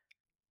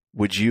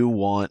 would you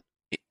want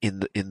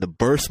in the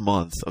birth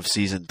month of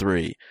season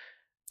 3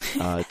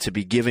 to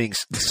be giving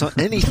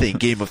anything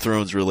Game of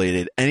Thrones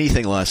related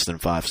anything less than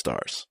 5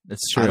 stars?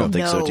 That's true. I don't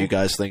think so. No. Do you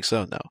guys think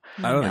so? No.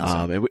 I don't think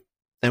so.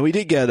 And we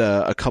did get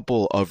a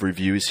couple of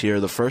reviews here.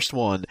 The first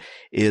one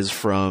is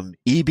from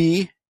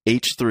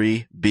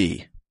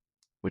EBH3B,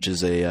 which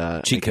is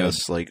a cheat code.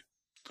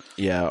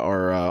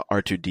 Our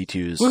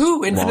R2D2's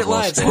Woohoo! Infinite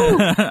long-lost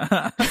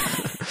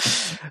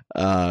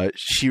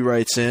lives. He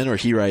writes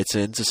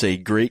in to say,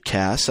 great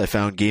cast. I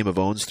found Game of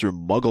Owns through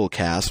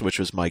MuggleCast, which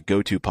was my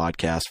go-to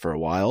podcast for a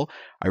while.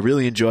 I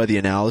really enjoy the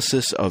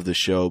analysis of the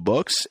show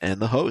books and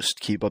the host.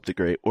 Keep up the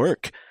great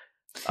work.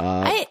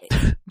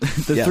 The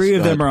Yes, three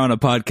of go them ahead. are on a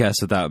podcast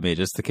without me,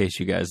 just in case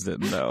you guys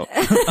didn't know.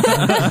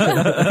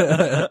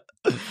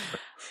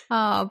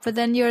 Oh, but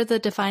then you're the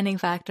defining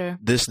factor.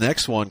 This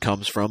next one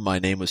comes from My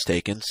Name Was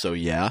Taken, so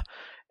yeah.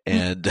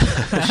 And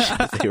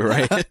you're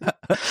right.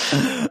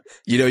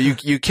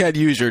 You can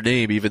use your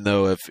name even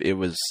though if it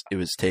was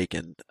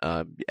taken.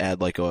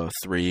 Add like a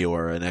 3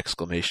 or an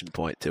exclamation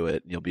point to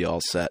it, and you'll be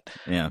all set.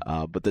 Yeah.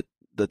 But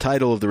the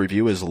title of the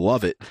review is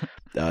Love It.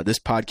 This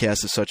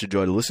podcast is such a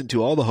joy to listen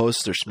to. All the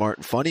hosts are smart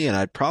and funny, and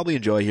I'd probably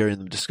enjoy hearing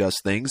them discuss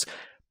things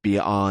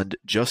beyond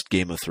just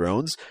Game of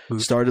Thrones.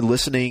 Started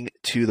listening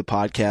to the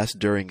podcast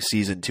during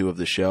season 2 of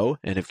the show,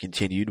 and have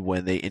continued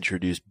when they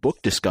introduced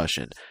book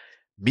discussion.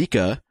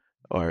 Mika,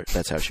 or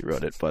that's how she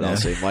wrote it, but I'll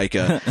say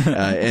Micah,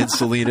 and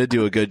Selena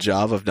do a good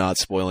job of not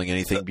spoiling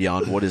anything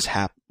beyond what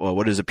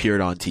has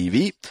appeared on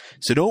TV.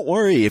 So don't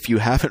worry if you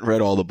haven't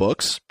read all the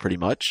books, pretty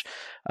much.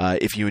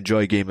 If you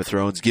enjoy Game of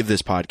Thrones, give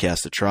this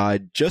podcast a try.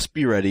 Just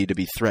be ready to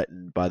be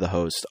threatened by the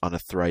host on a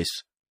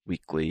thrice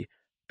weekly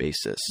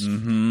basis.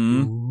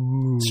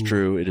 Mm-hmm. It's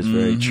true. It is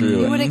very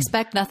true. You would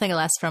expect nothing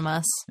less from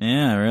us.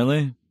 Yeah,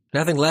 really?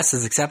 Nothing less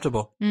is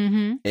acceptable.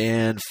 Mm-hmm.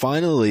 And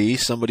finally,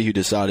 somebody who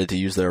decided to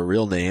use their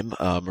real name,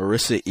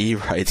 Marissa E.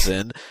 writes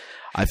in,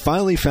 I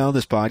finally found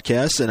this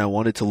podcast and I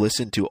wanted to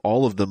listen to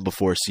all of them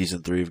before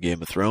season 3 of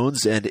Game of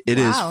Thrones, and it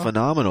is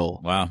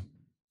phenomenal. Wow.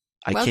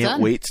 I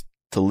can't wait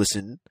to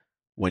listen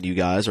when you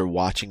guys are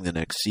watching the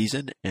next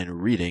season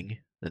and reading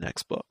the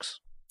next books.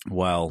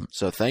 Well,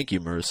 so thank you,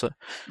 Marissa.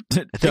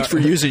 Thanks for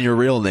using your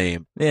real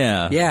name.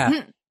 Yeah.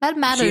 Yeah. That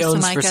matters she owns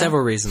to Micah. for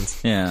several reasons.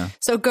 Yeah.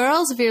 So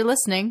girls, if you're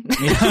listening.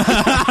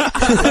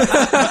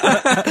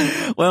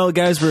 Well,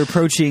 guys, we're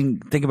approaching,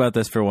 think about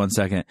this for 1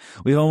 second.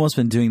 We've almost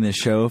been doing this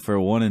show for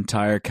one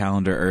entire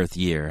calendar Earth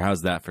year.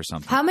 How's that for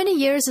something? How many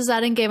years is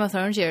that in Game of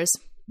Thrones years?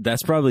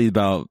 That's probably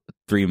about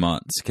 3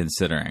 months,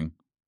 considering.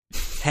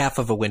 Half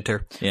of a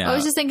winter. Yeah. I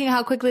was just thinking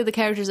how quickly the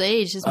characters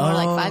age. It's more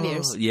like 5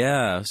 years.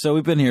 Yeah. So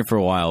we've been here for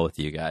a while with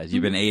you guys.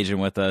 You've been aging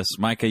with us.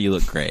 Micah, you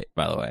look great,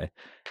 by the way.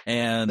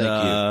 And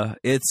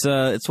it's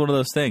one of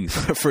those things.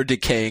 For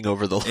decaying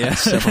over the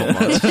last several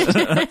months.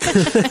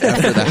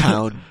 After the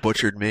Hound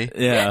butchered me.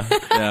 Yeah.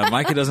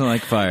 Micah doesn't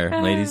like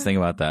fire. Ladies, think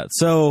about that.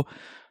 So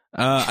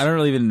I don't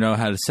really even know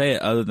how to say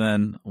it other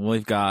than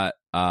we've got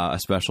a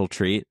special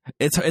treat.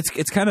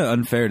 It's kind of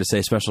unfair to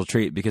say special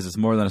treat because it's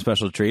more than a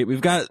special treat. We've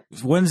got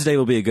Wednesday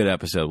will be a good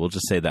episode. We'll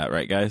just say that,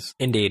 right, guys?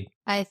 Indeed.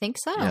 I think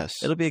so. Yes.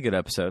 It'll be a good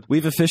episode.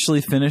 We've officially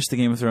finished the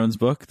Game of Thrones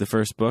book, the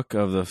first book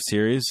of the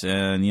series,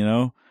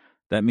 and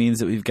that means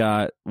that we've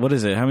got, what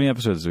is it? How many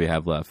episodes do we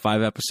have left?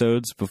 5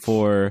 episodes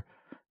before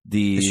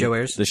the show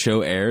airs. The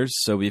show airs.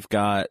 So we've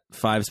got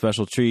 5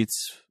 special treats,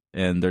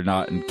 and they're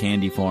not in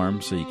candy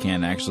form, so you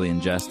can't actually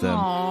ingest them.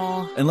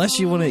 Aww. Unless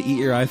you want to eat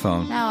your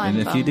iPhone. Now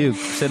and I'm if you do,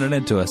 send it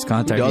in to us.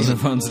 Contact doesn't?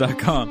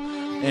 GameOfPhones.com.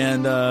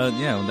 And,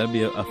 that'd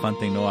be a fun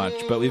thing to watch.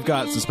 But we've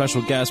got some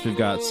special guests. We've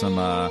got some,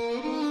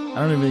 I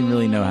don't even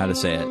really know how to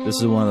say it. This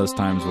is one of those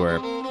times where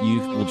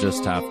you will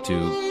just have to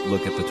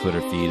look at the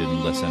Twitter feed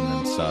and listen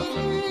and stuff,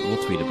 and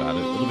we'll tweet about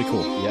it. It'll be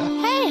cool. Yeah.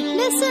 Hey,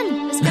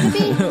 listen. There's going to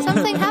be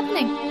something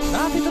happening.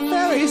 Bobby the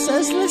Fairy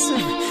says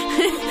listen.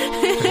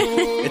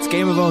 It's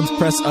Game of Thrones.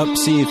 Press up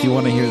C if you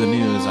want to hear the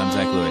news. I'm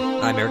Zach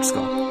Louie. I'm Eric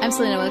Skull. I'm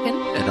Selena Wilkin.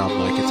 And I'm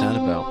Micah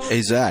Tannenbaum.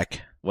 Hey,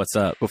 Zach. What's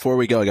up? Before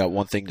we go, I got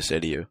one thing to say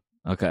to you.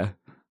 Okay.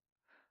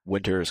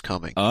 Winter is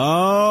coming.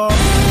 Oh!